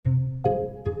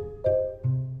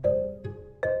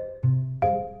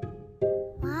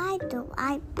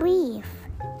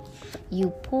You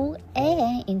pull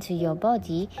air into your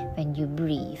body when you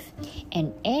breathe,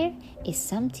 and air is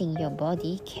something your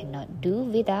body cannot do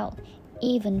without,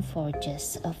 even for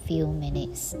just a few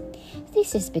minutes.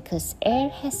 This is because air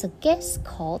has a gas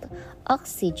called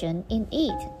oxygen in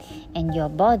it, and your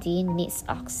body needs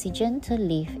oxygen to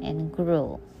live and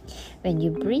grow. When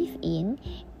you breathe in,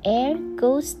 air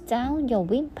goes down your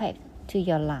windpipe to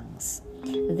your lungs.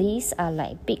 These are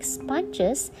like big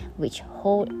sponges which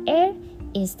hold air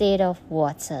instead of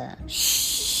water.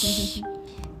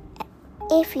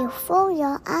 If you fold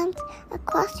your arms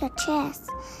across your chest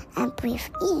and breathe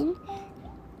in,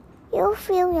 you'll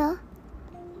feel your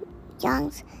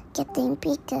lungs getting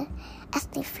bigger as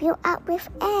they fill up with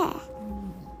air.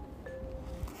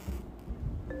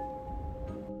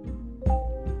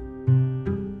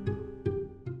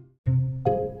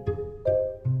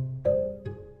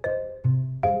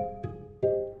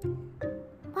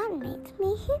 What makes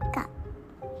me hiccup?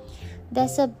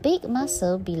 There's a big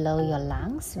muscle below your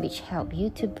lungs which helps you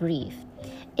to breathe.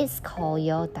 It's called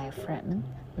your diaphragm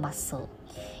muscle.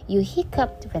 You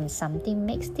hiccup when something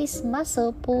makes this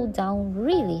muscle pull down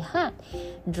really hard,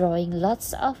 drawing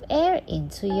lots of air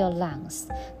into your lungs.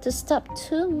 To stop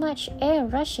too much air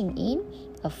rushing in,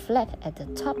 a flap at the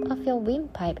top of your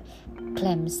windpipe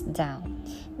clamps down.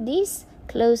 This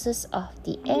closes off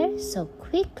the air so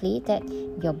quickly that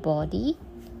your body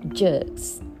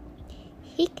jerks.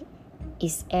 Hic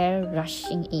is air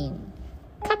rushing in.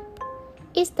 Cup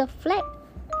is the flap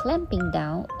clamping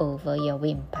down over your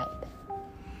windpipe.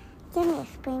 Let me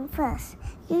explain first.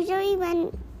 Usually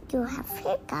when you have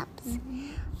hiccups,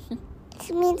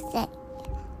 it means that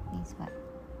Means what?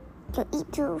 you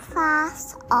eat too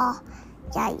fast, or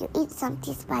you eat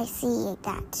something spicy like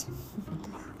that,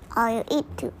 or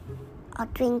you or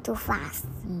drink too fast.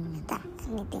 That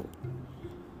anything.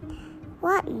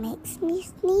 What makes me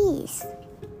sneeze?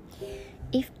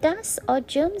 If dust or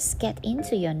germs get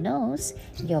into your nose,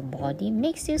 your body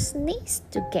makes you sneeze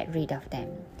to get rid of them.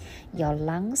 Your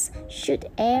lungs shoot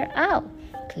air out,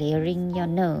 clearing your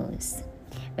nose.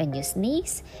 When you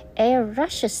sneeze, air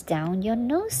rushes down your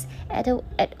nose at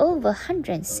over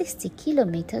 160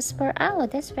 kilometers per hour.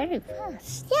 That's very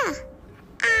fast. Yeah.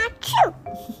 Achoo!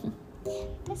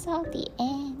 That's all the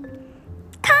end.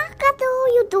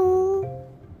 Cock-a-doodle-doo.